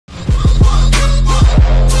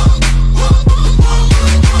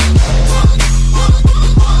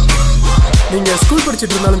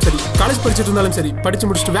படிச்சிட்டு இருந்தாலும் சரி, காலேஜ் படிச்சிட்டு இருந்தாலும் சரி, படிச்சு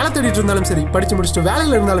முடிச்சுட்டு வேலை தேடிட்டு இருந்தாலும் சரி, படிச்சு முடிச்சுட்டு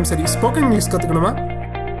வேலையில இருந்தாலும் சரி, ஸ்போக்கன் இங்கிலீஷ் கத்துக்கணுமா?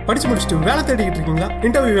 படிச்சு முடிச்சுட்டு வேலை தேடிக்கிட்டு இருக்கீங்களா?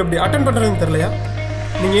 இன்டர்வியூ எப்படி அட்டென்ட் பண்றதுன்னு தெரியலையா?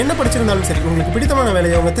 நீங்க என்ன படிச்சிருந்தாலும் சரி, உங்களுக்கு பிடித்தமான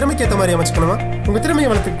வேலையை உங்க திறமைக்கு ஏற்ற மாதிரி அமைச்சுக்கணுமா? உங்க திறமையை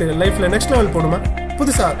வளர்த்துக்கிட்டு லைஃப்ல நெக்ஸ்ட் லெவல் போகணுமா?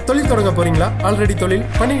 புதுசா தொழில் தொடங்க போறீங்களா? ஆல்ரெடி தொழில்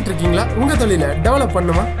பண்ணிட்டு இருக்கீங்களா? உங்க தொழிலை டெவலப்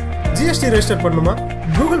பண்ணுமா? ஜிஎஸ்டி ரெஜிஸ்டர் பண்ணுமா?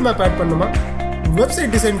 கூகுள் மேப் ஆட் பண்ணுமா?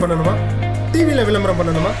 வெப்சைட் டிசைன் பண்ணணுமா? டிவியில் விளம்பரம்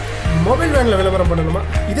பண்ணணுமா? மொபைல் வேனில் விளம்பரம் பண்ணணுமா?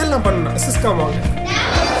 இதெல்லாம் பண்ணணும். SISCOM வாங்க.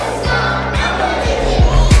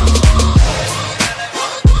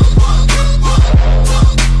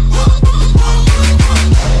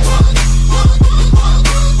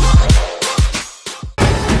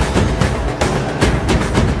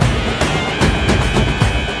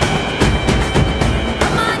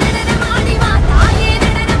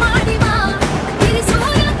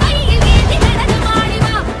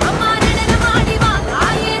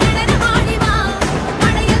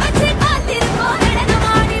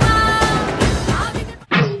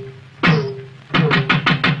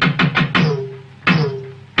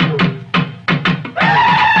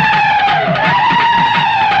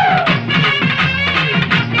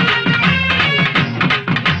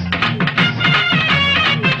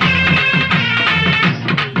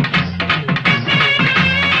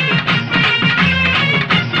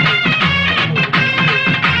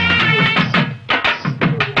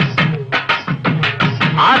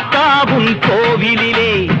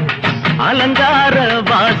 கோவிலிலே அலங்கார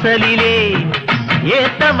வாசலிலே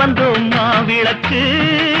ஏத்த வந்தோம் மாவிளக்கு,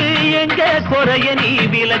 எங்க குறைய நீ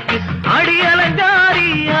விளக்கு. அடி அலங்காரி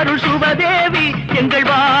அருள் சுபதேவி, எங்கள்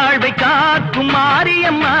வாழ்வை காக்கும்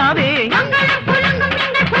மாரியம்மாவே.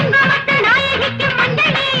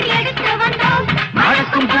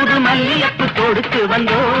 மணக்கும் புது மல்லியப்பு கொடுத்து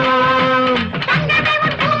வந்தோம்.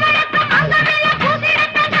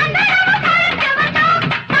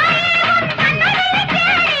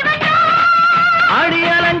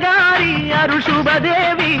 அருள்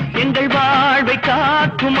சுபதேவி, எங்கள் வாழ்வை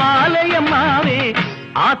காக்கும் ஆலயம்மாவே.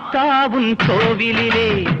 ஆத்தாவும் கோவிலிலே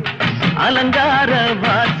அலங்கார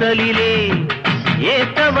வாசலிலே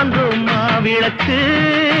ஏத்த வந்தோம் மாவிளக்கு,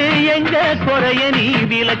 எங்க குறைய நீ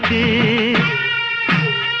விளக்கு.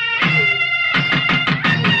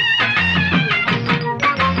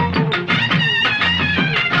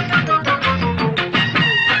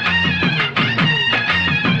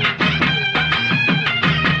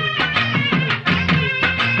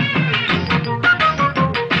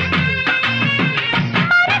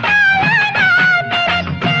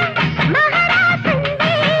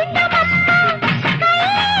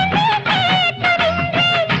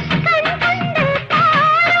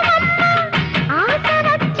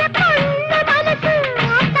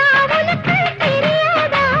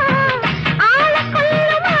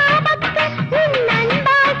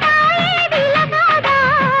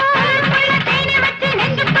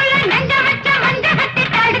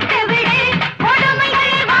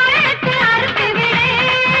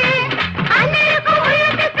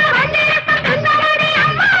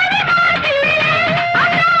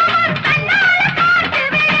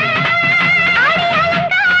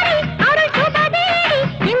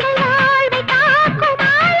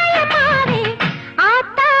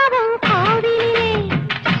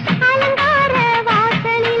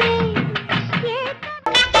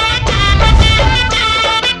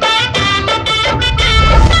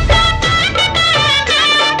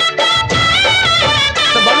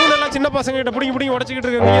 பசங்கிட்ட புடிங்கி புடிங்கி உடைச்சிக்கிட்டு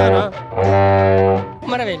இருக்கீங்க.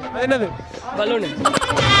 மரவேல். அது என்னது? Balloon.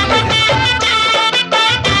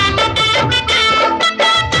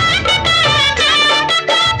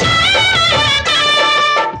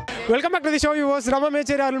 Welcome back to the show viewers.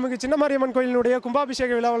 Mecheri அருள்மிகு சின்ன மாரியம்மன் கோயிலினுடைய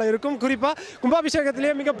கும்பாபிஷேக விழாவில் இருக்கும். குறிப்பாக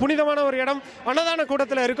கும்பாபிஷேகத்திலேயே மிக புனிதமான ஒரு இடம் அன்னதான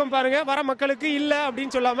கூட்டத்தில் இருக்கும். பாருங்க, வர மக்களுக்கு இல்லை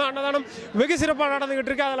அப்படின்னு சொல்லாமல் அன்னதானம் வெகு சிறப்பாக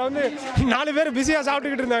நடந்துகிட்டு இருக்கு. அதில் வந்து 4 பேர் பிஸியாக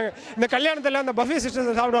சாப்பிட்டுக்கிட்டு இருந்தாங்க. இந்த கல்யாணத்தில் அந்த பஃபே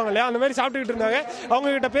சிஸ்டத்தை சாப்பிடுவாங்க இல்லையா, அந்த மாதிரி சாப்பிட்டுக்கிட்டு இருந்தாங்க.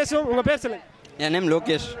 அவங்க கிட்ட பேசுவோம். உங்கள் பேர் சொல்லுங்க. என் நேம்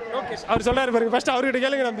லோகேஷ். லோகேஷ் அவர் சொல்றாரு பாருங்க. ஃபர்ஸ்ட் அவர்கிட்ட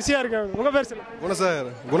கேளுங்க, நான் பிஸியாக இருக்கேன். உங்கள் பேர் சொல்லுங்க. குணா சார்.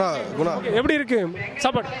 குணா. எப்படி இருக்கு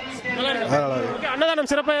சாப்பாடு? நல்லா இருக்கு. அன்னதானம்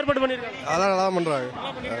சிறப்பாக ஏற்பாடு பண்ணியிருக்காங்க. அதெல்லாம் நல்லா பண்ணுறாங்க.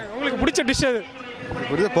 உங்களுக்கு பிடிச்ச டிஷ் அது?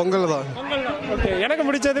 பொங்கல் தான். ஓகே, எனக்கு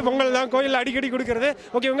பிடிச்சது பொங்கல் தான். கோயிலில் அடிக்கடி கொடுக்கறது.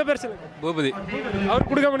 ஓகே, உங்க பேர் சொல்லுங்க. பூபதி. அவர்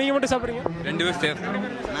கொடுக்காம நீங்க மட்டும் சாப்பிடுறீங்க? 2 பேர் சேர்.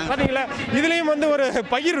 பாத்தீங்களா, இதுலயும் வந்து ஒரு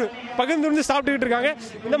பகிர்ந்து சாப்பிட்டுக்கிட்டு இருக்காங்க.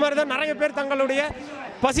 இந்த மாதிரி தான் நிறைய பேர் தங்களுடைய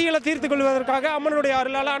பசிகளை தீர்த்துக் கொள்வதற்காக அம்மனுடைய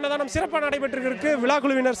அருளால் அன்னதானம் சிறப்பாக நடைபெற்றிருக்கு. விழா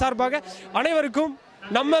குழுவினர் சார்பாக அனைவருக்கும்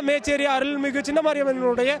நம்ம மேச்சேரி அருள்மிகு சின்ன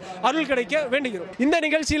மாரியம்மனுடைய அருள் கிடைக்க வேண்டுகிறோம். இந்த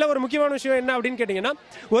நிகழ்ச்சியில் ஒரு முக்கியமான விஷயம் என்ன அப்படின்னு கேட்டிங்கன்னா,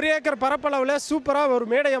 1 ஏக்கர் பரப்பளவில் சூப்பராக ஒரு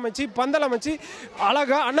மேடை அமைச்சு பந்தல் அமைச்சு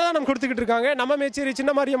அழகாக அன்னதானம் கொடுத்துக்கிட்டு இருக்காங்க. நம்ம மேச்சேரி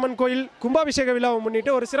சின்ன மாரியம்மன் கோயில் கும்பாபிஷேக விழாவை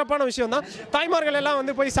முன்னிட்டு ஒரு சிறப்பான விஷயம் தான். தாய்மார்கள் எல்லாம்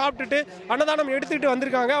வந்து போய் சாப்பிட்டுட்டு அன்னதானம் எடுத்துக்கிட்டு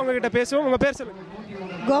வந்திருக்காங்க. அவங்க கிட்ட பேசுவோம். உங்கள் பேர் சொல்லுங்கள்.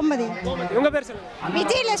 கோமதி. உங்கள் பேர் சொல்லுங்கள்.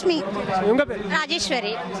 விஜயலட்சுமி. உங்கள் பேர்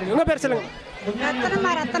ராஜேஸ்வரி. உங்கள் பேர் சொல்லுங்கள்.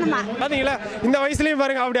 ரத்னமா. பார்த்தீங்களா, இந்த வயசுலேயும்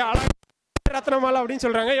பாருங்க அப்படியே அழகா ரத்னமாலா அப்படின்னு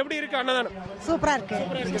சொல்றாங்க. எப்படி இருக்கு அன்னதானம்? சூப்பரா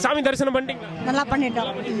இருக்கு. சாமி தரிசனம் பண்ணிட்டீங்களா? நல்லா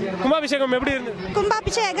பண்ணிட்டோம். கும்பாபிஷேகம் எப்படி இருந்தது?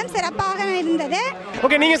 கும்பாபிஷேகம் சிறப்பாக இருந்தது.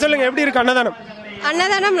 ஓகே, நீங்க சொல்லுங்க, எப்படி இருக்கு அன்னதானம்?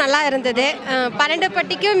 அன்னதானம் நல்லா இருந்தது. 12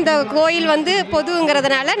 பட்டிக்கும் இந்த கோயில் வந்து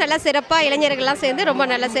பொதுங்கிறதுனால நல்லா சிறப்பாக இளைஞர்கள்லாம் சேர்ந்து ரொம்ப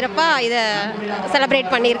நல்ல சிறப்பாக இதை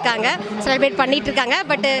செலிப்ரேட் பண்ணிட்டு இருக்காங்க.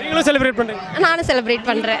 பட் செலிப்ரேட் பண்றீங்க? நானும் செலிப்ரேட்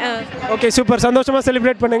பண்ணுறேன். ஓகே, சூப்பர், சந்தோஷமா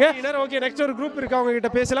செலிப்ரேட் பண்ணுங்க. ஓகே, நெக்ஸ்ட் ஒரு குரூப் இருக்கு, அவங்க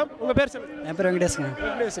கிட்ட பேசலாம். உங்க பேர் சொல்லுங்க. என் பேர் வெங்கடேஷ்ங்க.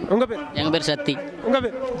 உங்க பேர்? எங்க பேர் சக்தி. உங்க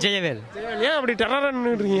பேர்? ஜெயவேல். ஏன் அப்படி டெரரா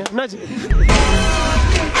நின்னுட்டீங்க? என்னாச்சு?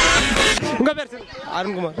 உங்க பேர் சொல்லுங்க.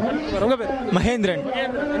 அருண்குமார். உங்க பேர்? மகேந்திரன்.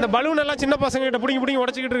 இந்த பலூன் எல்லாம் சின்ன பசங்க கிட்ட புடிங்கி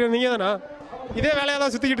உடைச்சிக்கிட்டு இருக்க நீங்க தானா? இதே வேலையா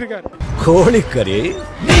தான் சுத்திக்கிட்டு இருக்காரு. கோழிக்கறி.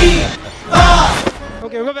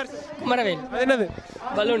 ஓகே, உங்க பேர்? குமரவேல். அது என்னது?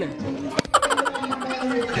 பலூனு.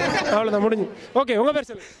 அவ்வளோதான், முடிஞ்சு. ஓகே, உங்க பேர்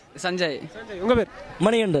சொல்லுங்க. சஞ்சய். உங்க பேர்?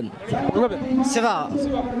 மணிகண்டன். உங்க பேர்? சிவா.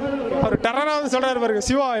 அவர் டெரரா வந்து சொல்றாரு பாருங்க,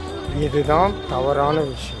 சிவா. இதுதான் தவறான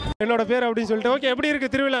விஷயம். என்னோட பேர் அப்படின்னு சொல்லிட்டு. ஓகே, எப்படி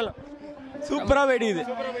இருக்கு திருவிழா? சூப்பரா வெடியுது.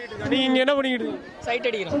 நீங்க இங்க என்ன பண்ணிக்கிட்டு இருக்கீங்க? சைட்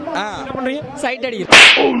அடிக்கிறோம். என்ன பண்றீங்க? சைட்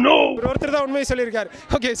அடிக்கிறோம். ஒருத்தர் தான் உண்மையை சொல்லியிருக்காரு.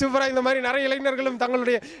 ஓகே, சூப்பரா இந்த மாதிரி நிறைய இளைஞர்களும்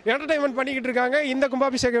தங்களுடைய என்டர்டைன்மெண்ட் பண்ணிக்கிட்டு இருக்காங்க. இந்த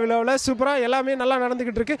கும்பாபிஷேக விழாவில் சூப்பரா எல்லாமே நல்லா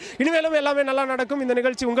நடந்துகிட்டு இருக்கு. இனிமேலும் எல்லாமே நல்லா நடக்கும். இந்த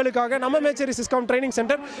நிகழ்ச்சி உங்களுக்காக நம்ம மேச்சேரி சிஸ்காம் ட்ரைனிங்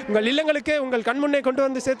சென்டர் உங்கள் இல்லங்களுக்கு உங்கள் கண்முன்னே கொண்டு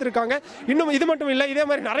வந்து சேர்த்திருக்காங்க. இன்னும் இது மட்டும் இல்லை, இதே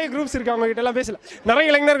மாதிரி நிறைய குரூப்ஸ் இருக்கு. அவங்க கிட்ட எல்லாம் பேசலாம்.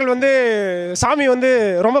 நிறைய இளைஞர்கள் வந்து சாமி வந்து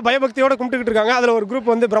ரொம்ப பயபக்தியோட கும்பிட்டுக்கிட்டு இருக்காங்க. அதில் ஒரு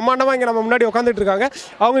குரூப் வந்து பிரம்மாண்டமாக இங்கே நம்ம முன்னாடி உட்காந்துட்டு இருக்காங்க.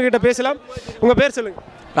 அவங்க கிட்ட பேசலாம். உங்க பேர் சொல்லுங்க.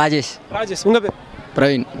 ராஜேஷ். ராஜேஷ். உங்க பேர்?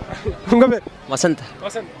 பிரவீன். உங்க பேர்? வசந்த்.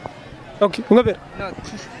 வசந்த். ஓகே, உங்க பேர்?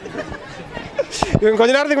 இவங்க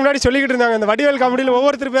கொஞ்ச நேரத்துக்கு முன்னாடி சொல்லிக்கிட்டு இருந்தாங்க, இந்த வடிவேல் காமெடியில்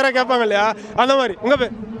ஒவ்வொருத்தர் பேராக கேட்பாங்க இல்லையா, அந்த மாதிரி. உங்க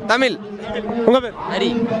பேர்? தமிழ். உங்க பேர்?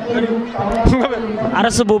 ஹரி. உங்க பேர்?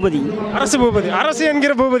 அரசு பூபதி. அரசு பூபதி. அரசு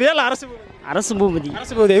என்கிற பூபதியா இல்லை அரசு பூபதி? அரசு பூபதி.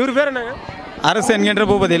 அரசு பூபதி. இவர் பேர் என்னங்க? அரசு என்கின்ற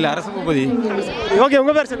பூபதி இல்லை, அரசு பூபதி. ஓகே,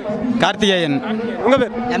 உங்க பேர் சொல்லுங்க. கார்த்திகேயன். உங்க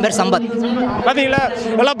பேர்? என் பேர் சம்பத். பாத்தீங்களா,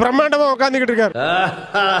 எல்லாம் பிரம்மாண்டமா உட்காந்துக்கிட்டு இருக்காரு.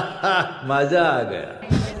 மஜாக.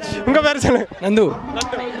 உங்க பேர் சொல்லுங்க. நந்து.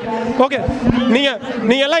 ஓகே,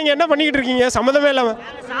 நீங்க எல்லாம் இங்க என்ன பண்ணிக்கிட்டு இருக்கீங்க சம்மந்தமே இல்லாம?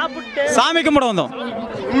 சாமி கும்பிட வந்தோம்.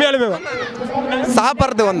 உண்மையாலுமே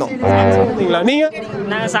சாப்பிட்றதுக்கு வந்தோம். நீங்க?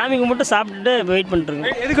 நாங்கள் சாமி கும்பிட்டு சாப்பிட்டுட்டு வெயிட்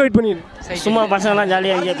பண்ணிட்டுருக்கோம். எதுக்கு வெயிட் பண்ணிட்டு? சும்மா பசங்களாம்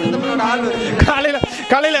ஜாலியாக என்ஜாய் பண்ணி.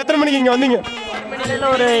 காலையில் எத்தனை மணிக்கு இங்கே வந்தீங்க?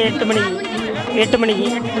 ஒரு 8 மணிக்கு.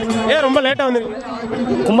 ஏன் ரொம்ப லேட்டாக வந்துருங்க?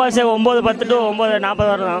 கும்பாபிஷேகம் 9:10 to 9:40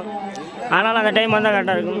 வரலாம். ஆனால் அந்த டைம் வந்தால்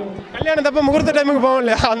கரெக்டாக இருக்கும். கல்யாணம் தப்ப முகூர்த்த டைமுக்கு போவோம்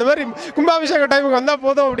இல்லையா, அந்த மாதிரி கும்பாபிஷேக டைமுக்கு வந்தால்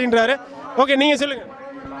போதும் அப்படின்றாரு. ஓகே, நீங்கள் சொல்லுங்கள்,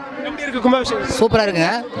 எப்படி இருக்குது கும்பாபிஷேகம்? சூப்பராக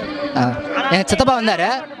இருக்குங்க. எங்கள் சித்தப்பா வந்தார்.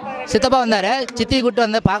 சித்தி கூப்பிட்டு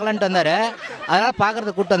வந்து பார்க்கலான்ட்டு வந்தார். அதனால்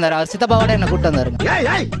பார்க்கறதுக்கு கூப்பிட்டு வந்தார். அவர் சித்தப்பாவோட என்னை கூப்பிட்டு வந்தாருங்க.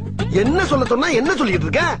 என்ன சொல்ல சொன்னா என்ன சொல்லிட்டு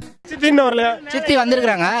இருக்க? சித்தி இன்னும் வரலையா? சித்தி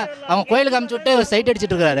வந்திருக்கிறாங்க. அவங்க கோயிலுக்கு அமுச்சு விட்டு சைட்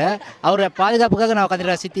அடிச்சுட்டு இருக்காரு. அவர் பாதுகாப்புக்காக நான்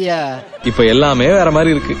உட்காந்துருக்கேன் சித்தியை. இப்போ எல்லாமே வேற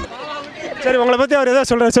மாதிரி இருக்கு. சரி, உங்களை பற்றி அவர் ஏதாவது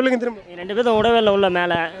சொல்கிறார், சொல்லுங்க திரும்ப. 2 பேரும் உடவேல உள்ள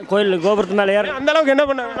மேலே கோயில் கோபுரத்து மேலே ஏற அந்த அளவுக்கு என்ன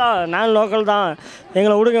பண்ணாங்க? நான் லோக்கல் தான்,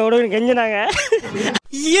 எங்களை விடுங்கன்னு கெஞ்சினாங்க.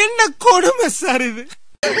 என்ன கொடுமை சார் இது?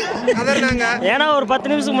 ஏன்னா ஒரு 10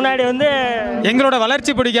 நிமிஷம் முன்னாடி வந்து எங்களோட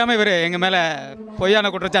வளர்ச்சி பிடிக்காம இவரு எங்க மேல பொய்யான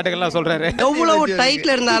குற்றச்சாட்டுகள்லாம் சொல்றாரு. எவ்வளவு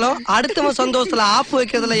டைட்ல இருந்தாலும் அடுத்தவன் சந்தோஷத்துல ஆப்பு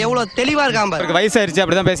வைக்கிறதுல எவ்வளவு தெளிவா இருக்காம. அவருக்கு வயசாயிருச்சு,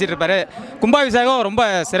 அப்படிதான் பேசிட்டு இருப்பாரு. கும்பாபிஷேகம் ரொம்ப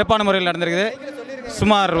சிறப்பான முறையில் நடந்திருக்குது.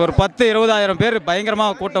 சுமார் ஒரு 10-20 பேர்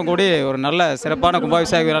பயங்கரமாக கூட்டம் கூடி ஒரு நல்ல சிறப்பான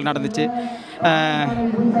கும்பாபிஷேக விழா நடந்துச்சு.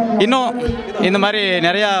 இன்னும் இந்த மாதிரி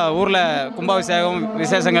நிறையா ஊரில் கும்பாபிஷேகம்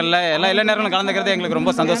விசேஷங்களில் எல்லா இளைஞர்களும் கலந்துக்கிறது எங்களுக்கு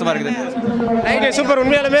ரொம்ப சந்தோஷமாக இருக்குது. சூப்பர்.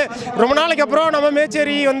 உண்மையாலுமே ரொம்ப நாளைக்கு அப்புறம் நம்ம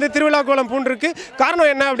மேச்சேரி வந்து திருவிழா கோலம் பூண்டிருக்கு.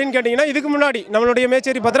 காரணம் என்ன அப்படின்னு கேட்டிங்கன்னா, இதுக்கு முன்னாடி நம்மளுடைய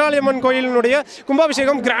மேச்சேரி பத்ராளியம்மன் கோயிலினுடைய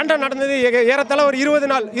கும்பாபிஷேகம் கிராண்டாக நடந்தது. ஏறத்தாழ ஒரு 20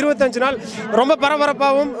 நாள் 25 நாள் ரொம்ப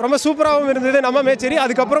பரபரப்பாகவும் ரொம்ப சூப்பராகவும் இருந்தது நம்ம மேச்சேரி.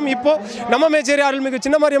 அதுக்கப்புறம் இப்போ நம்ம மேச்சேரி அருள்மிகு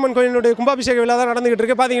சின்ன மாரியம்மன் கோயிலினுடைய கும்பாபிஷேக விழா தான் நடந்துகிட்டு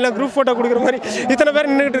இருக்கு. பார்த்தீங்கன்னா குரூப் ஃபோட்டோ கொடுக்குற மாதிரி இத்தனை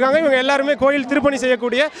பேர் நின்றுட்டு இருக்காங்க. இவங்க எல்லாருமே கோயில் திருப்பணி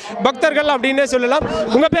செய்யக்கூடிய பக்தர்கள் அப்படின்னே சொல்லலாம்.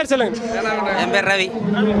 உங்க பேர் சொல்லுங்க. என் பேர் ரவி.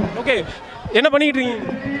 ஓகே, என்ன பண்ணிட்டு இருக்கீங்க?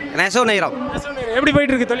 நெசவு நெய்கிறோம். எப்படி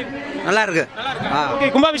போயிட்டு இருக்கு தொழில்? நல்லா இருக்கு. ஓகே,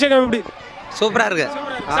 கும்பாபிஷேகம் எப்படி? சூப்பரா இருக்கு.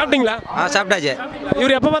 சாப்பிட்டீங்களா? சாப்பிட்டாச்சு.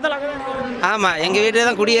 இவர் எப்போ பார்த்தாலும்? ஆமா, எங்க வீட்டுல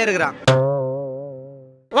தான் குடியே இருக்கிறான்.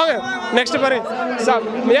 வாங்க நெக்ஸ்ட் பாருங்க.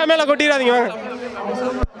 என் மேல கொட்டிடாதீங்க, வாங்க.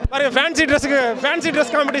 பாருங்க ஃபேன்சி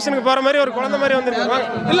ட்ரெஸ் காம்படிஷனுக்கு போகிற மாதிரி ஒரு குழந்தை மாதிரி வந்துருக்காங்க.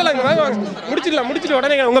 இல்லை வாங்க முடிச்சிட்டு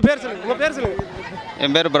உடனே உங்கள் பேர் சொல்லுங்கள்.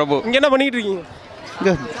 என் பேர் பிரபு. இங்கே என்ன பண்ணிட்டு இருக்கீங்க?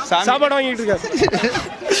 சாப்பாடு வாங்கிட்டு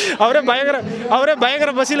இருக்காரு. அவரே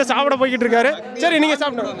பயங்கர பசியில் சாப்பிட போய்கிட்டு இருக்காரு. சரி, நீங்கள்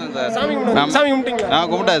சாப்பிடுங்க. சாமி கும்பிட்டீங்களா?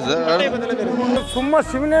 கும்பிட்டாது சார். சும்மா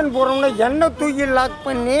சிவனேன்னு போகிறோம்னா எண்ணெய் தூக்கி லாக்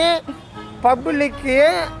பண்ணி பப்ளிக்கு.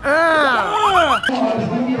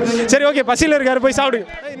 சரி, ஓகே, பசியில் இருக்காரு, போய் சாப்பிடுங்க.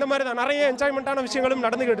 இந்த மாதிரி தான் நிறைய என்ஜாய்மெண்ட்டான விஷயங்களும்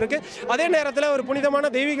நடந்துகிட்டு இருக்கு. அதே நேரத்தில் ஒரு புனிதமான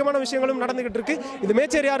தெய்வீகமான விஷயங்களும் நடந்துகிட்டு இருக்கு. இது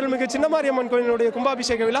மேச்சேரி அருள்மிகு சின்னமாரியம்மன் கோயிலுடைய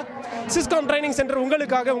கும்பாபிஷேக விழா சிஸ்காம் ட்ரைனிங் சென்டர்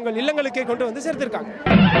உங்களுக்காக உங்கள் இல்லங்களுக்கே கொண்டு வந்து சேர்த்திருக்காங்க.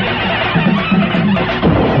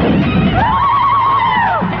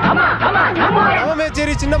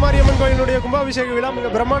 மேச்சேரி சின்னமாரியம்மன் கோயிலுடைய கும்பாபிஷேக விழா மிக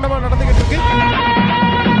பிரம்மாண்டமாக நடந்துகிட்டு இருக்கு.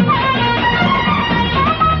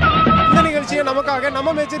 இந்த நிகழ்ச்சியை நமக்காக நம்ம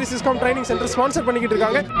Mecheri Siscom training centre sponsor பண்ணிக்கிட்டு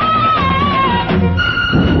இருக்காங்க.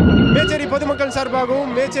 மேச்சேரி பொதுமக்கள்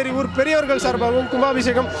சார்பாகவும் மேச்சேரி ஊர் பெரியவர்கள் சார்பாகவும்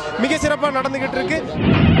கும்பாபிஷேகம் மிக சிறப்பாக நடந்துகிட்டு இருக்கு.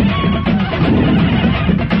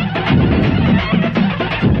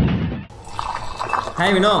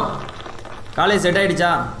 ஹாய் வினோ, காலேஜ் செட்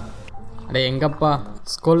ஆகிடுச்சா? அடே எங்கப்பா,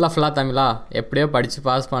 ஸ்கூலில் ஃபுல்லாக தமிழா, எப்படியோ படித்து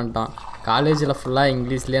பாஸ் பண்ணிட்டோம். காலேஜில் ஃபுல்லாக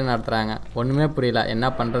இங்கிலீஷ்லேயே நடத்துகிறாங்க, ஒன்றுமே புரியல, என்ன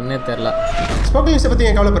பண்ணுறதுனே தெரில. ஸ்போக்கன் இங்கிலீஷை பற்றி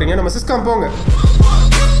ஏன் கவலைப்படுறீங்க? நம்ம சிஸ்காம் போங்க.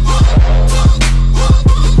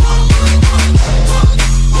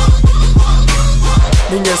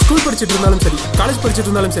 நீங்கள் ஸ்கூல் படிச்சுட்டு இருந்தாலும் சரி, காலேஜ் படிச்சுட்டு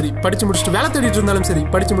இருந்தாலும் சரி, படித்து முடிச்சுட்டு வேலை தேடிட்டு இருந்தாலும் சரி,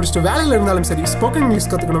 படித்து முடிச்சுட்டு வேலையில் இருந்தாலும் சரி, ஸ்போக்கன் இங்கிலீஷ்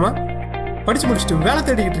கற்றுக்கணுமா? படித்து முடிச்சுட்டு வேலை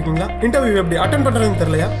தேடிக்கிட்டு இருக்கீங்களா? இன்டர்வியூ எப்படி அட்டன் பண்ணுறதுன்னு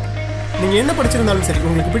தெரியலையா? நீங்கள் என்ன படிச்சிருந்தாலும் சரி,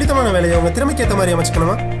 உங்களுக்கு பிடித்தமான வேலையை உங்கள் திறமைக்கு ஏற்ற மாதிரி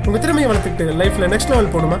அமைச்சுக்கணுமா? உங்கள் திறமையை வளர்த்துக்கிட்டு லைஃப்பில் நெக்ஸ்ட்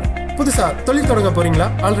லெவல் போகணுமா? புதுசாக தொழில் தொடங்க போகிறீங்களா?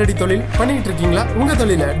 ஆல்ரெடி தொழில் பண்ணிக்கிட்டு இருக்கீங்களா? உங்கள்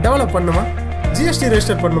தொழிலை டெவலப் பண்ணணுமா? ஜிஎஸ்டி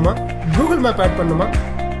ரெஜிஸ்டர் பண்ணணுமா? கூகுள் மேப் ஆட் பண்ணணுமா?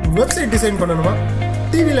 வெப்சைட் டிசைன் பண்ணணுமா?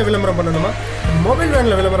 டிவியில் விளம்பரம் பண்ணணுமா? மொபைல்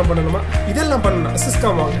வேனில் விளம்பரம் பண்ணணுமா? இதெல்லாம் பண்ணணும்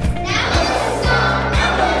சிஸ்காம் வாங்க.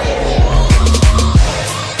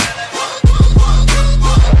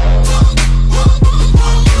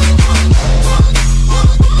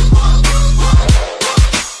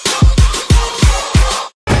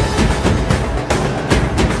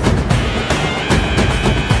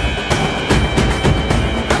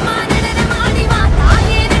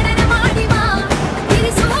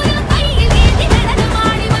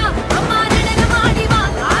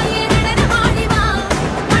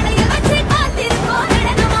 Let's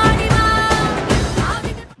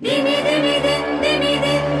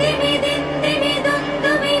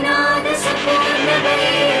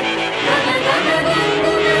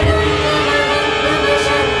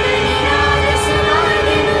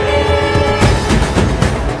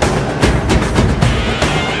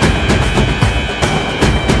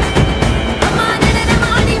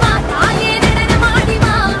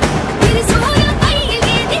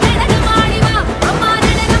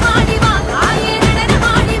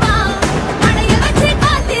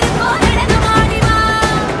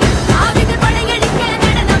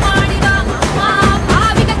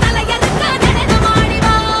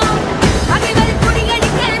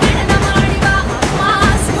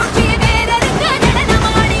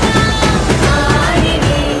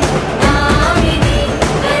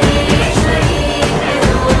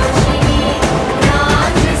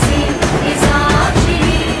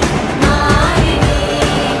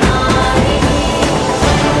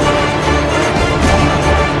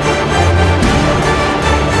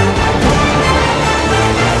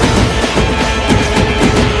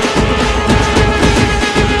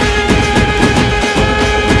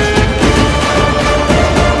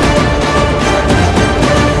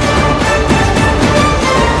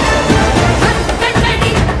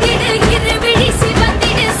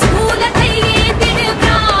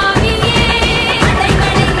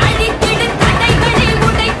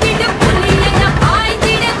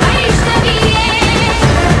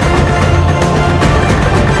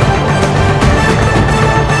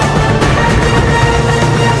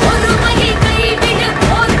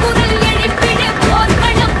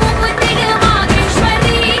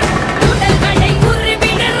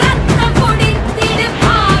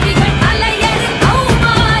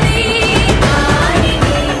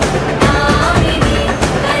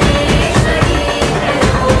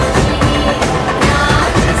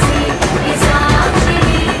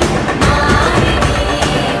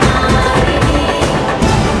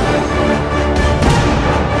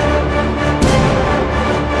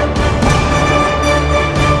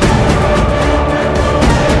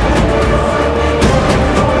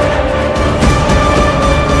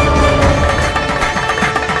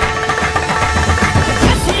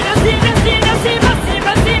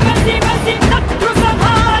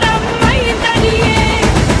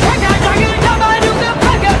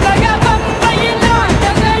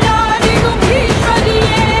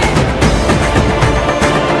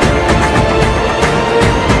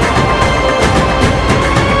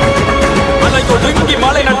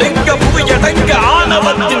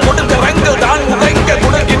ஆணவத்தின் கொடுக்கரங்கள் தான் உடைக்க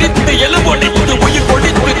குடகிடித்து எலுபொடித்து உயிர்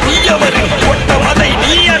கொடித்து தீயவர் கொட்டமதை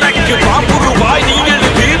நீ எனக்கு பாம்புருவாய் நீ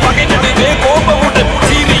எழுது பகைநடுவே கோபமுடன்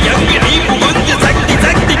சீறி அங்கு நீ புகுந்து சக்தி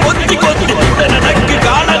சக்தி கொத்தி கொத்து உடனக்கு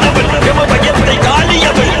காணவள் பயத்தை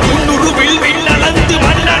காலியவள் உன்னுருவில் விண்ணளந்து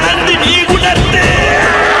மண்ணளந்து நீ உணர்ந்து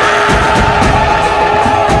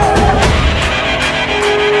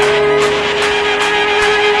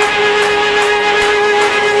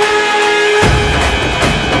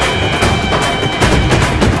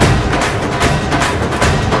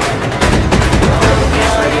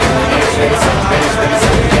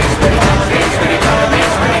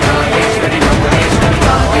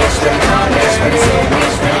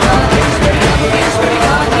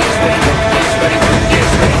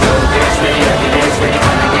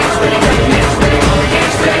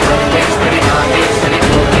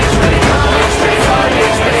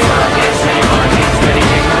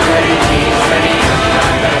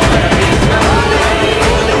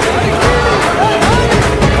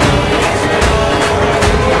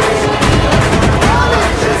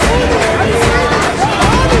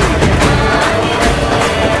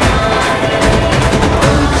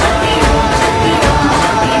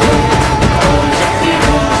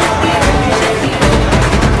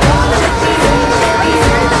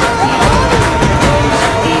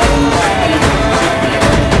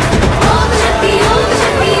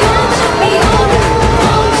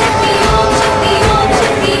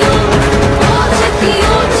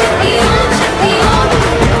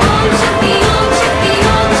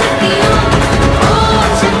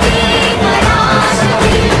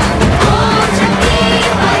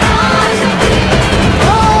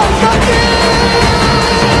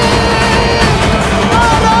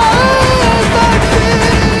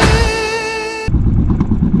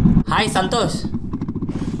சந்தோஷ்,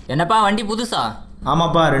 என்னப்பா வண்டி புதுசா?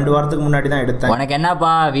 ஆமாப்பா, 2 வாரத்துக்கு முன்னாடி தான் எடுத்தேன். உனக்கு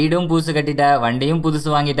என்னப்பா, வீடும் புதுசு கட்டிட்ட, வண்டியும் புதுசு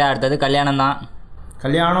வாங்கிட்ட, அடுத்தது கல்யாணம் தான்.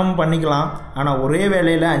 கல்யாணம் பண்ணிக்கலாம், ஆனால் ஒரே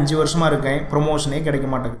வேலையில் 5 வருஷமாக இருக்கேன், ப்ரொமோஷனே கிடைக்க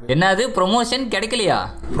மாட்டேங்குது. என்னது ப்ரொமோஷன் கிடைக்கலையா?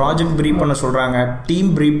 ப்ராஜெக்ட் ப்ரீஃப் பண்ண சொல்கிறாங்க,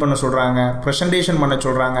 டீம் ப்ரீஃப் பண்ண சொல்கிறாங்க, ப்ரெசன்டேஷன் பண்ண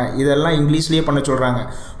சொல்கிறாங்க, இதெல்லாம் இங்கிலீஷ்லேயே பண்ண சொல்கிறாங்க.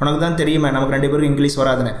 உனக்கு தான் தெரியுமே நமக்கு 2 பேருக்கு இங்கிலீஷ்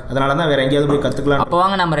வராதுன்னு, அதனால தான் வேறு எங்கேயாவது போய் கற்றுக்கலாம். அப்போ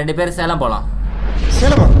வாங்க நம்ம 2 பேரும் சேலம் போகலாம்.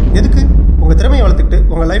 சேலமா? எதுக்கு? உங்கள் திறமையை வளர்த்துக்கிட்டு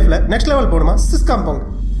உங்கள் லைஃப்பில் நெக்ஸ்ட் லெவல் போகணுமா? சிஸ்காம் போங்க.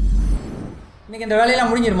 இன்னைக்கு இந்த வேலையெல்லாம்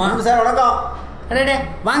முடிஞ்சிருமா? சார் வணக்கம். அடே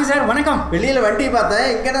வாங்க சார், வணக்கம். வெளியில் வண்டி பார்த்தேன்,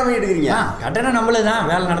 இங்கே என்ன பண்ணிட்டு இருக்கிறீங்க? கட்டணம் நம்மளது தான்,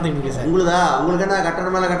 வேலை நடந்துட்டு இருக்கு சார். உங்களுக்கு என்ன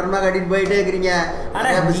கட்டணம் மேலே கட்டணமாக கட்டிட்டு போயிட்டே இருக்கிறீங்க? வேற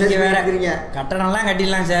கட்டணம்லாம்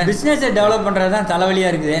கட்டிடலாம் சார். பிஸ்னஸை டெவலப் பண்ணுறது தான்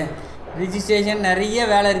தலைவலியாக இருக்குது. ரிஜிஸ்ட்ரேஷன் நிறைய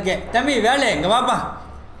வேலை இருக்கு. தம்பி வேலை இங்கே வாப்பா,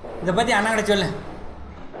 இதை பற்றி அண்ணா கிட்ட சொல்லு.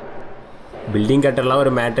 பில்டிங் கட்டுறதுலாம்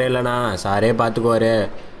ஒரு மேட்டர் இல்லைண்ணா, சாரே பார்த்துக்குவார்.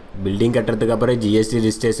 பில்டிங் கட்டுறதுக்கு அப்புறம் ஜிஎஸ்டி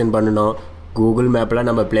ரிஜிஸ்ட்ரேஷன் பண்ணணும், கூகுள் மேப்பில்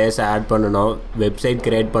நம்ம பிளேஸை ஆட் பண்ணணும், வெப்சைட்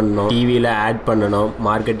க்ரியேட் பண்ணணும், டிவியில் ஆட் பண்ணணும்,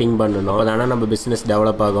 மார்க்கெட்டிங் பண்ணணும். அதனால நம்ம பிஸ்னஸ்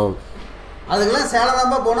டெவலப் ஆகும். அதுக்கெல்லாம் சேலம்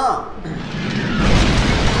தான்ப்பா போகணும்.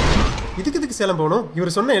 இதுக்கு சேலம் போகணும்?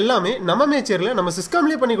 இவர் சொன்ன எல்லாமே நம்ம மேச்சேரியில் நம்ம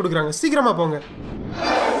சிஸ்காம்லேயே பண்ணி கொடுக்குறாங்க. சீக்கிரமாக போங்க.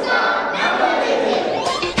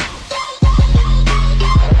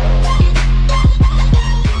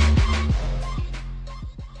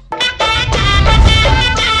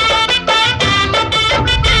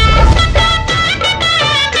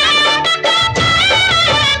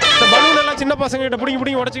 சின்ன பசங்க கிட்ட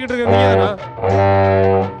பிடிங்கி உடச்சிக்கிட்டு இருக்கீங்க.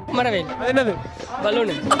 மரவேல். அது என்னது?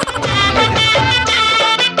 பலூனு.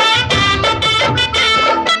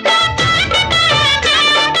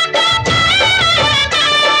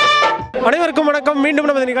 அனைவருக்கும் வணக்கம். மீண்டும்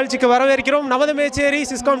நமது நிகழ்ச்சிக்கு வரவேற்கிறோம். நமது மேச்சேரி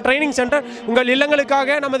சிஸ்காம் ட்ரைனிங் சென்டர் உங்கள்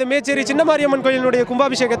இல்லங்களுக்காக நமது மேச்சேரி சின்ன மாரியம்மன் கோயிலினுடைய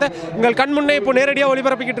கும்பாபிஷேகத்தை உங்கள் கண் முன்னே இப்போ நேரடியாக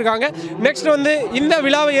ஒளிபரப்பிக்கிட்டு இருக்காங்க. நெக்ஸ்ட் இந்த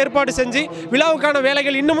விழாவை ஏற்பாடு செஞ்சு விழாவுக்கான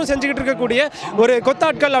வேலைகள் இன்னமும் செஞ்சுக்கிட்டு இருக்கக்கூடிய ஒரு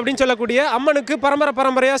கொத்தாட்கள் அப்படின்னு சொல்லக்கூடிய அம்மனுக்கு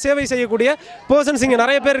பரம்பரையாக சேவை செய்யக்கூடிய பர்சன்ஸ் இங்கே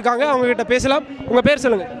நிறைய பேர் இருக்காங்க. அவங்ககிட்ட பேசலாம். உங்கள் பேர்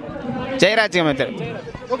சொல்லுங்கள். ஜெயராஜ் அமைச்சர்.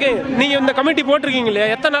 ஓகே, நீங்கள் இந்த கமிட்டி போட்டிருக்கீங்க இல்லையா,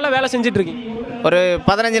 எத்தனை நாளாக வேலை செஞ்சுட்டு இருக்கீங்க? ஒரு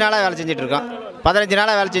 15 நாளாக வேலை செஞ்சிட்ருக்கோம். 15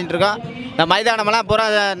 நாளாக வேலை செஞ்சுட்ருக்கோம். இந்த மைதானமெல்லாம் பூரா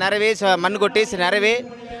நிறவி, மண் கொட்டி நிறவி,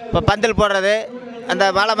 இப்போ பந்தல் போடுறது, அந்த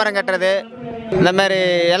வாழை மரம் கட்டுறது, இந்த மாதிரி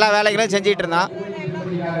எல்லா வேலைகளும் செஞ்சிகிட்டு இருந்தோம்.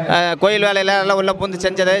 கோயில் வேலையில் எல்லாம் உள்ளே பூந்து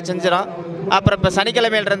செஞ்சிடும். அப்புறம் இப்போ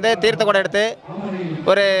சனிக்கிழமையிலேருந்து தீர்த்த கூட எடுத்து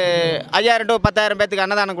ஒரு 5000 to 10,000 பேர்த்துக்கு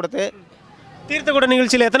அன்னதானம் கொடுத்து. தீர்த்த கூட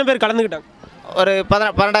நிகழ்ச்சியில் எத்தனை பேர் கலந்துக்கிட்டாங்க? ஒரு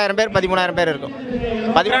 12,000 பேர் 13,000 பேர் இருக்கும்.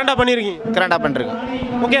 13 பண்ணியிருக்கீங்க. கிராண்டாக பண்ணிருக்கோம்.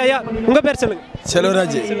 ஓகே ஐயா, உங்கள் பேர் சொல்லுங்கள்.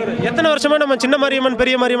 செல்வராஜ். எத்தனை வருஷமா நம்ம சின்ன மாரியம்மன்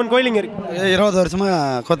பெரிய மாரியம்மன் கோயில் இங்கே இருக்கு? 20 வருஷமா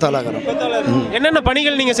கொத்தாலாக்கிறோம். என்னென்ன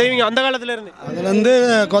பணிகள் நீங்கள் செய்வீங்க அந்த காலத்துல இருந்து? அதுலேருந்து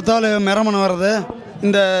கொத்தால் மெரமணம் வர்றது,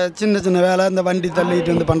 இந்த சின்ன வேலை, இந்த வண்டி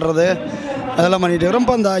தள்ளிட்டு வந்து பண்ணுறது, அதெல்லாம் பண்ணிட்டு இருக்கிறோம்.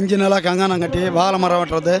 இப்போ இந்த 5 நாளாக கங்கானம் கட்டி வாழை மரம்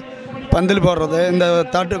வெட்டுறது, பந்தல் போடுறது,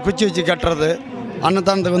 இந்த குச்சி வச்சு கட்டுறது,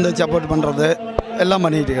 அன்னதானத்துக்கு வந்து சப்போர்ட் பண்ணுறது எல்லாம்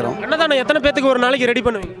பண்ணிகிட்டு இருக்கிறோம். அன்னதானம் எத்தனை பேத்துக்கு ஒரு நாளைக்கு ரெடி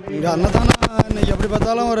பண்ணுவீங்க? இங்கே அன்னதானம் இன்னைக்கு எப்படி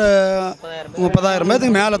பார்த்தாலும் ஒரு 30,000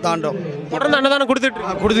 பேத்துக்கு மேலே தாண்டும். தொடர்ந்து அன்னதானம்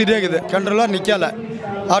கொடுத்துக்கிட்டே இருக்குது. கண்ட்ரோலாக நிற்கலை,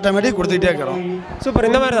 ஆட்டோமேட்டிக் கொடுத்துக்கிட்டே இருக்கிறோம். சூப்பர்.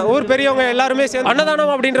 இந்த மாதிரி தான் ஊர் பெரியவங்க எல்லாருமே சேர்ந்து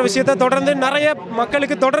அன்னதானம் அப்படின்ற விஷயத்தை தொடர்ந்து நிறைய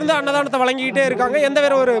மக்களுக்கு தொடர்ந்து அன்னதானத்தை வழங்கிக்கிட்டே இருக்காங்க. எந்த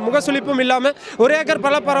வேற ஒரு முகசுளிப்பும் இல்லாமல் ஒரு ஏக்கர்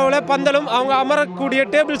பரப்பளவில் பந்தலும் அவங்க அமரக்கூடிய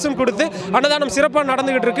டேபிள்ஸும் கொடுத்து அன்னதானம் சிறப்பாக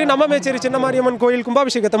நடந்துகிட்டு இருக்கு நம்ம மேச்சேரி சின்ன மாரியம்மன் கோயில்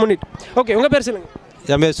கும்பாபிஷேகத்தை முன்னிட்டு. ஓகே, உங்கள் பேர் சொல்லுங்கள்.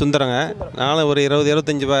 என் பேர் சுந்தரங்க. நாங்களும் ஒரு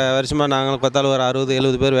 20-25 வருஷமாக நாங்களும் பார்த்தாலும் ஒரு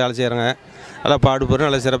 60-70 பேர் வேலை செய்கிறோங்க. நல்லா பாடுபோகிறோம்,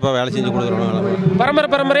 நல்லா சிறப்பாக வேலை செஞ்சு கொடுக்குறோம்.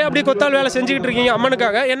 பரம்பரையாக அப்படி கொத்தால் வேலை செஞ்சுக்கிட்டு இருக்கீங்க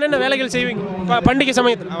அம்மனுக்காக. என்னென்ன வேலைகள் செய்வீங்க பண்டிகை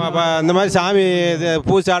சமயத்தில்? இந்த மாதிரி சாமி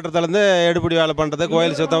பூச்சி ஆட்டத்துலேருந்து எடுப்படி வேலை பண்ணுறது,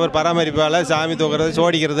 கோயில் சுத்தம், ஒரு பராமரிப்பு வேலை, சாமி தூக்குறது,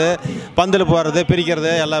 சோடிக்கிறது, பந்தல் போடுறது,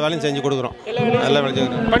 பிரிக்கிறது, எல்லா வேலையும் செஞ்சு கொடுக்குறோம். எல்லா வேலையும்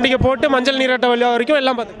செஞ்சு பண்டிகை போட்டு மஞ்சள் நீராட்ட வழியாக வரைக்கும்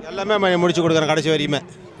எல்லாம் பார்த்து எல்லாமே முடிச்சு கொடுக்குறோம் கடைசி வரையுமே.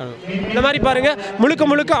 இந்த மாதிரி பாருங்க,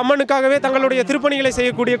 முழுக்க அம்மனுக்காகவே தங்களுடைய திருப்பணிகளை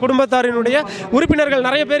செய்யக்கூடிய குடும்பத்தாரினுடைய உறுப்பினர்கள்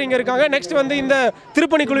நிறைய பேர் இங்கே இருக்காங்க. நெக்ஸ்ட் வந்து இந்த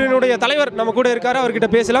திருப்பணி குழுவினுடைய தலைவர் நம்ம கூட இருக்காரு, அவர்கிட்ட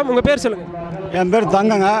பேசலாம். உங்கள் பேர் சொல்லுங்க. என் பேர்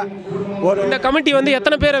தங்கங்க. இந்த கமிட்டி வந்து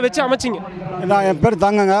எத்தனை பேரை வச்சு அமைச்சிங்க? என் பேர்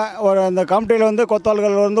தங்கங்க. இந்த கமிட்டியில் வந்து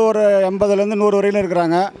கொத்தாள்கள் வந்து ஒரு 80லேருந்து 100 வரையிலும்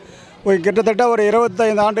இருக்கிறாங்க. கிட்டத்தட்ட ஒரு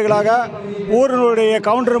 25 ஆண்டுகளாக ஊரினுடைய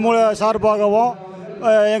கவுண்டர் சார்பாகவும்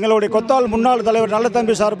எங்களுடைய கொத்தாள் முன்னாள் தலைவர் நல்ல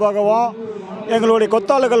தம்பி சார்பாகவும் எங்களுடைய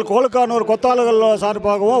கொத்தாளுகள் கோலுக்கானூர் கொத்தாளுகள்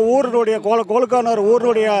சார்பாகவும் ஊரினுடைய கோலுக்கானூர்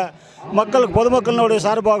ஊரினுடைய மக்கள் பொதுமக்களினுடைய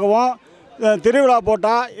சார்பாகவும் திருவிழா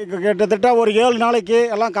போட்டால் கிட்டத்தட்ட ஒரு 7 நாளைக்கு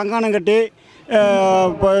எல்லாம் கங்காணம் கட்டி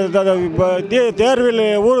தேர்வில்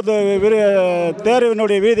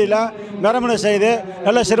தேர்வினுடைய வீதியில் மெரமணை செய்து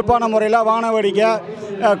நல்ல சிறப்பான முறையில் வான வேடிக்கை,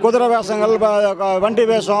 குதிரை வேஷங்கள், வண்டி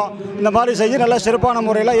வேஷம், இந்த மாதிரி செஞ்சு நல்ல சிறப்பான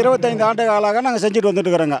முறையில் 25 ஆண்டு காலாக நாங்கள் செஞ்சுட்டு வந்துட்டு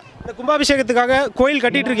இருக்கிறோங்க. இந்த கும்பாபிஷேகத்துக்காக கோயில்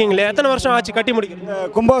கட்டிட்டு இருக்கீங்களே, எத்தனை வருஷம் ஆச்சு கட்டி முடிக்க?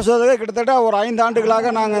 கும்பாபிஷேகத்துக்கு கிட்டத்தட்ட ஒரு 5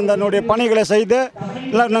 ஆண்டுகளாக நாங்கள் இந்த பணிகளை செய்து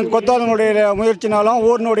இல்லை நாங்கள் கொத்தாளனுடைய முயற்சினாலும்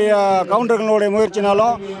ஊரினுடைய கவுண்டர்களுடைய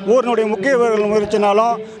முயற்சினாலும் ஊரினுடைய முக்கியவர்கள்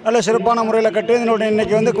முயற்சினாலும் நல்ல சிறப்பான முறையில் கட்டி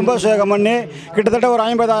இன்றைக்கி வந்து கும்பாபிஷேகம் பண்ணி கிட்டத்தட்ட ஒரு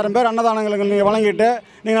 50,000 பேர் அன்னதானங்களுக்கு நீங்கள் வழங்கிட்டு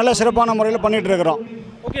நீங்கள் நல்ல சிறப்பான முறையில் பண்ணிகிட்டு இருக்கிறோம்.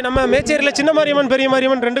 ஓகே, நம்ம மேச்சேரியில் சின்ன மாரியம்மன் பெரிய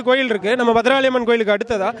மாரியம்மன் 2 கோயில் இருக்குது. நம்ம பத்ராளியம்மன் கோயிலுக்கு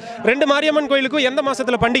அடுத்ததாக 2 மாரியம்மன் கோயிலுக்கும் எந்த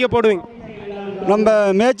மாதத்தில் பண்டிகை போடுவீங்க? நம்ம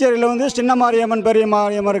மேச்சேரியில் வந்து சின்ன மாரியம்மன் பெரிய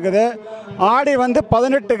மாரியம்மன் இருக்குது. ஆடி வந்து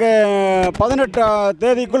 18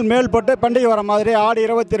 தேதிக்குள் மேல்பட்டு பண்டிகை வர மாதிரி ஆடி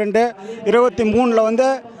 22, 23 வந்து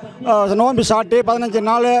நோம்பி சாட்டி 15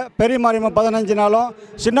 நாள், பெரிய மாரியம்மன் 15 நாளும்,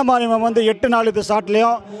 சின்ன மாரியம்மன் வந்து 8 நாள் இது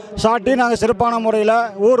சாட்டிலையும் சாட்டி நாங்கள் சிறப்பான முறையில்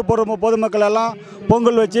ஊர் பொதுமக்கள் எல்லாம்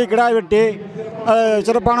பொங்கல் வச்சு கிடாய் வெட்டி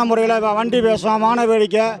சிறப்பான முறையில் வண்டி வேஷம், வான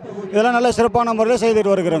வேடிக்கை இதெல்லாம் நல்ல சிறப்பான முறையில்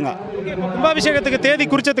செய்துட்டு வருகிறோங்க. கும்பாபிஷேகத்துக்கு தேதி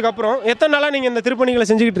குறிச்சதுக்கு அப்புறம் எத்தனை நாளாக நீங்கள் இந்த திருப்பணிகளை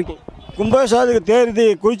செஞ்சுக்கிட்டு இருக்கீங்க? கும்பாபிஷேகத்துக்கு தேதி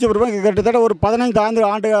குறித்த பிறகு கிட்டத்தட்ட ஒரு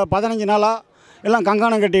 15 நாளாக எல்லாம்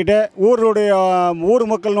கங்காணம் கட்டிட்டு ஊர்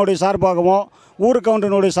மக்களினுடைய சார்பாகவும் ஊர்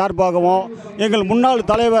கவுண்டனுடைய சார்பாகவும் எங்கள் முன்னாள்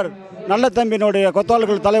தலைவர் நல்ல தம்பியினுடைய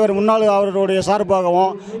கொத்தாள்கள் தலைவர் முன்னாள் அவர்களுடைய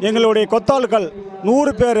சார்பாகவும் எங்களுடைய கொத்தாள்கள்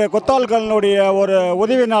 100 பேர் கொத்தாள்களினுடைய ஒரு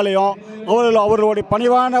உதவினாலையும் அவர்களுடைய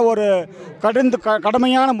பணிவான ஒரு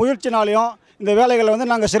கடுமையான முயற்சினாலையும் இந்த வேலைகளை வந்து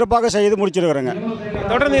நாங்கள் சிறப்பாக செய்து முடிச்சிருக்கிறோங்க.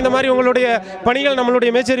 தொடர்ந்து இந்த மாதிரி உங்களுடைய பணிகள் நம்மளுடைய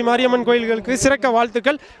மேச்சேரி மாரியம்மன் கோயில்களுக்கு சிறக்க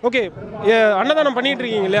வாழ்த்துக்கள். ஓகே, அன்னதானம் பண்ணிகிட்டு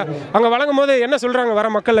இருக்கீங்க இல்லையா, அங்கே வழங்கும் போது என்ன சொல்கிறாங்க வர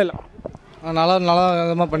மக்கள் எல்லாம்? நல்லா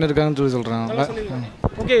விதமாக பண்ணியிருக்காங்கன்னு சொல்கிறாங்க.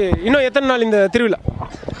 ஓகே, இன்னும் எத்தனை நாள் இந்த திருவிழா?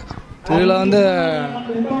 திருவிழா வந்து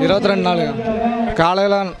 22 நாள்,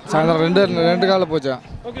 காலையில் சாயந்தரம் 2 காலையில் போச்சா.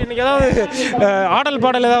 ஓகே, இன்னைக்கு ஏதாவது ஆடல்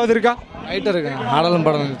பாடல் ஏதாவது இருக்கா? நைட்டு இருக்கு ஆடல்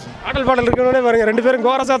பாடல் இருக்கணுன்னே பாருங்க, 2 பேரும்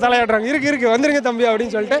கோரஸாக தலையாடுறாங்க. இருக்கு வந்துருங்க தம்பி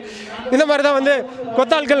அப்படின்னு சொல்லிட்டு. இந்த மாதிரி தான் வந்து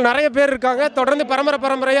கொத்தாள்கள் நிறைய பேர் இருக்காங்க. தொடர்ந்து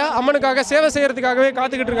பரம்பரையாக அம்மனுக்காக சேவை செய்யறதுக்காகவே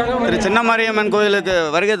காத்துக்கிட்டு இருக்காங்க. சின்ன மாரியம்மன் கோயிலுக்கு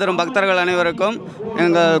வருகை தரும் பக்தர்கள் அனைவருக்கும்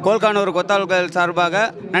எங்கள் கோல்கானூர் கொத்தாள்கள் சார்பாக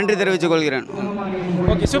நன்றி தெரிவித்துக் கொள்கிறேன்.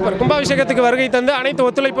 Okay, super. கும்பாபிஷேகத்துக்கு வருகை தந்து அனைத்து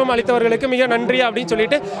ஒத்துழைப்பும் அளித்தவர்களுக்கு மிக நன்றி அப்படின்னு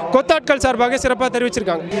சொல்லிட்டு கொத்தாட்கள் சார்பாக சிறப்பாக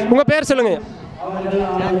தெரிவிச்சிருக்காங்க. உங்கள் பேர் சொல்லுங்க.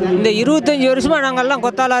 இந்த 25 வருஷமாக நாங்கள் எல்லாம்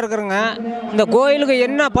கொத்தாலாக இருக்கிறோங்க. இந்த கோயிலுக்கு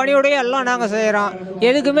என்ன பணியோடையோ எல்லாம் நாங்கள் செய்கிறோம்.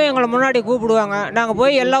 எதுக்குமே எங்களை முன்னாடி கூப்பிடுவாங்க. நாங்கள்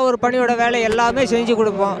போய் எல்லா ஒரு பணியோட வேலை எல்லாமே செஞ்சு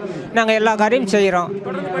கொடுப்போம். நாங்கள் எல்லா காரியம் செய்கிறோம்,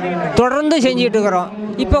 தொடர்ந்து செஞ்சுட்டு இருக்கிறோம்.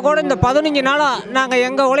 இப்போ கூட இந்த 15 நாளாக நாங்கள்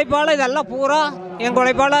எங்கள் உழைப்பால் இதெல்லாம் பூரா எங்கள்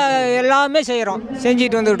உழைப்பால் எல்லாமே செய்கிறோம்,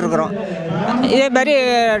 செஞ்சுட்டு வந்துக்கிட்டு இருக்கிறோம். இதே மாதிரி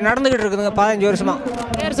நடந்துக்கிட்டு இருக்குதுங்க 15 வருஷமாக.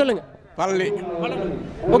 பேர் சொல்லுங்கள். பழனி.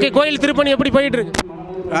 ஓகே, கோயில் திருப்பணி எப்படி போயிட்டு இருக்கு?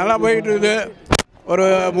 நல்லா போயிட்டு இருக்குது. ஒரு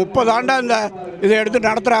 30 ஆண்டாக இந்த இதை எடுத்து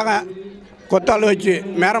நடத்துகிறாங்க. கொத்தாள் வச்சு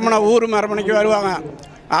ஊர் மெரமனைக்கு வருவாங்க.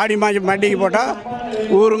 ஆடி மாதம் பண்டிகை போட்டால்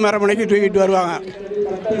ஊர் மெரமனைக்கு தூக்கிட்டு வருவாங்க.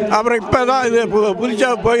 அப்புறம் இப்போ தான் இது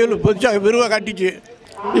புதுசாக கோயில் புதுசாக விரிவாக கட்டிச்சு.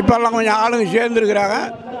 இப்போல்லாம் கொஞ்சம் ஆளுங்க சேர்ந்துருக்குறாங்க.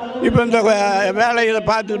 இப்போ இந்த வேலைகளை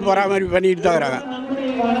பார்த்துட்டு போகிற மாதிரி பண்ணிட்டு தான் இருக்கிறாங்க.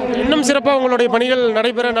 இன்னும் சிறப்பாக உங்களுடைய பணிகள்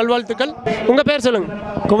நடைபெற நல்வாழ்த்துக்கள். உங்கள் பேர் சொல்லுங்கள்.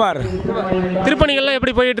 குமார். திருப்பணிகள்லாம்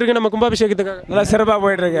எப்படி போயிட்டு இருக்கு நம்ம கும்பாபிஷேகத்துக்காக? நல்லா சிறப்பாக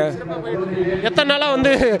போயிட்டு இருக்கு. எத்தனை நாளாக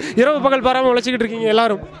வந்து இரவு பகல் பாராமல் உழைச்சிக்கிட்டு இருக்கீங்க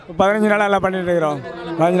எல்லாரும்? 15 நாளாக எல்லாம் பண்ணிட்டு இருக்கிறோம்.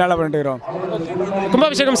 15 நாளாக பண்ணிட்டு இருக்கிறோம்.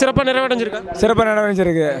 கும்பாபிஷேகம் சிறப்பாக நிறைவடைஞ்சிருக்கா? சிறப்பாக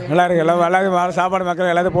நிறைவடைஞ்சிருக்கு. நல்லா இருக்கு. எல்லாரும் சாப்பாடு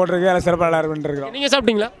மக்கள் எல்லாத்தையும் போட்டிருக்கு. எல்லாம் சிறப்பாக நல்லா பண்ணிட்டு இருக்கிறோம். நீங்கள்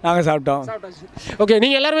சாப்பிட்டீங்களா? நாங்கள் சாப்பிட்டோம். ஓகே,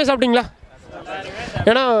 நீங்கள் எல்லாருமே சாப்பிட்டீங்களா?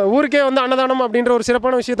 ஏன்னா ஊருக்கே வந்து அன்னதானம் அப்படின்ற ஒரு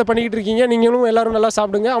சிறப்பான விஷயத்தை பண்ணிக்கிட்டு இருக்கீங்க. நீங்களும் எல்லாரும் நல்லா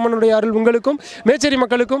சாப்பிடுங்க. அம்மனுடைய அருள் உங்களுக்கும் மேச்சேரி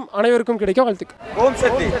மக்களுக்கும் அனைவருக்கும் கிடைக்கும். வாழ்த்துக்கள். ஓம்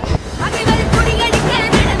சக்தி.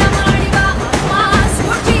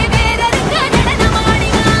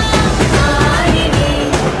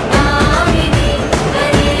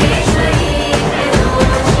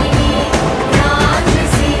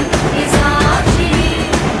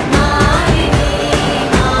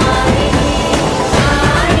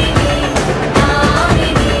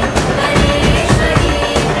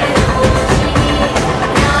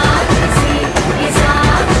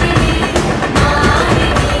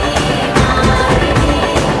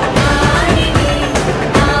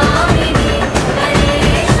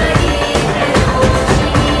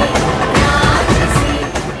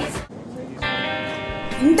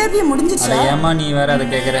 இன்டர்வியூ முடிஞ்சிருச்சா? ஏமா நீ வேற அதை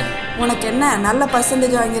கேட்குற? உனக்கு என்ன நல்ல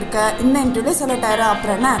பர்சன்டேஜ் வாங்கியிருக்க, இந்த இன்டர்வியூ செலக்ட் ஆயிரும்,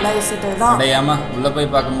 அப்புறம் என்ன எல்லாம் யோசிச்சுட்டு தான். ஏமா உள்ளே போய்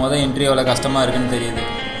பார்க்கும்போது இன்டர்வியூ எவ்வளோ கஷ்டமாக இருக்குன்னு தெரியுது.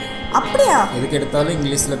 அப்படியா? எதுக்கு எடுத்தாலும்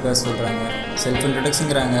இங்கிலீஷில் பேச சொல்கிறாங்க. Self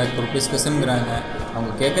இன்ட்ரடக்ஷனுங்கிறாங்க, group டிஸ்கஷனுங்கிறாங்க.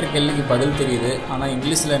 அவங்க கேட்குற கேள்விக்கு பதில் தெரியுது, ஆனால்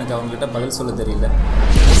இங்கிலீஷில் எனக்கு அவங்ககிட்ட பதில் சொல்ல தெரியல.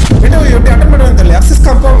 இன்டர்வியூ எப்படி அட்டெண்ட் பண்ணுறது தெரியல.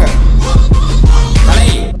 SISCOM போங்க. கலை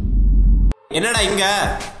என்னடா இங்க?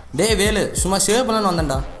 டேய் வேலு, சும்மா சேவ் பண்ணலான்னு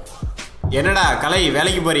வந்தேன்டா. என்னடா கலை,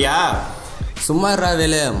 வேலைக்கு போறியா? சும்மா இருடா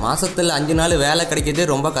வேலு, மாதத்தில் 5 நாள் வேலை கிடைக்கிறது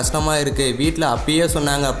ரொம்ப கஷ்டமாக இருக்குது. வீட்டில் அப்பயே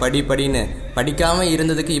சொன்னாங்க படின்னு, படிக்காமல்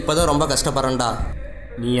இருந்ததுக்கு இப்போ தான் ரொம்ப கஷ்டப்படுறேன்டா.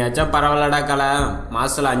 நீ ஆச்சும் பரவாயில்லடா கலை,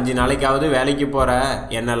 மாதத்தில் 5 நாளைக்காவது வேலைக்கு போகிற.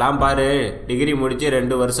 என்னெல்லாம் பாரு, டிகிரி முடிச்சு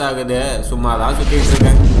 2 வருஷம் ஆகுது, சும்மா தான் சுற்றிட்டு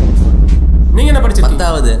இருக்கேன். நீங்கள் என்ன படிச்சிருக்கீங்க?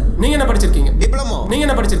 10வது. நீங்கள் என்ன படிச்சிருக்கீங்க? டிப்ளமோ. நீங்கள்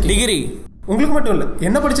என்ன படிச்சிருக்கீங்க? டிகிரி. உங்களுக்கு மட்டும் இல்லை,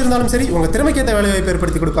 என்ன படிச்சிருந்தாலும் சரி உங்கள் திறமைக்கேற்ற வேலை வாய்ப்பு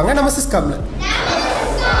ஏற்படுத்தி கொடுப்பாங்க நம்ம SISCOMல.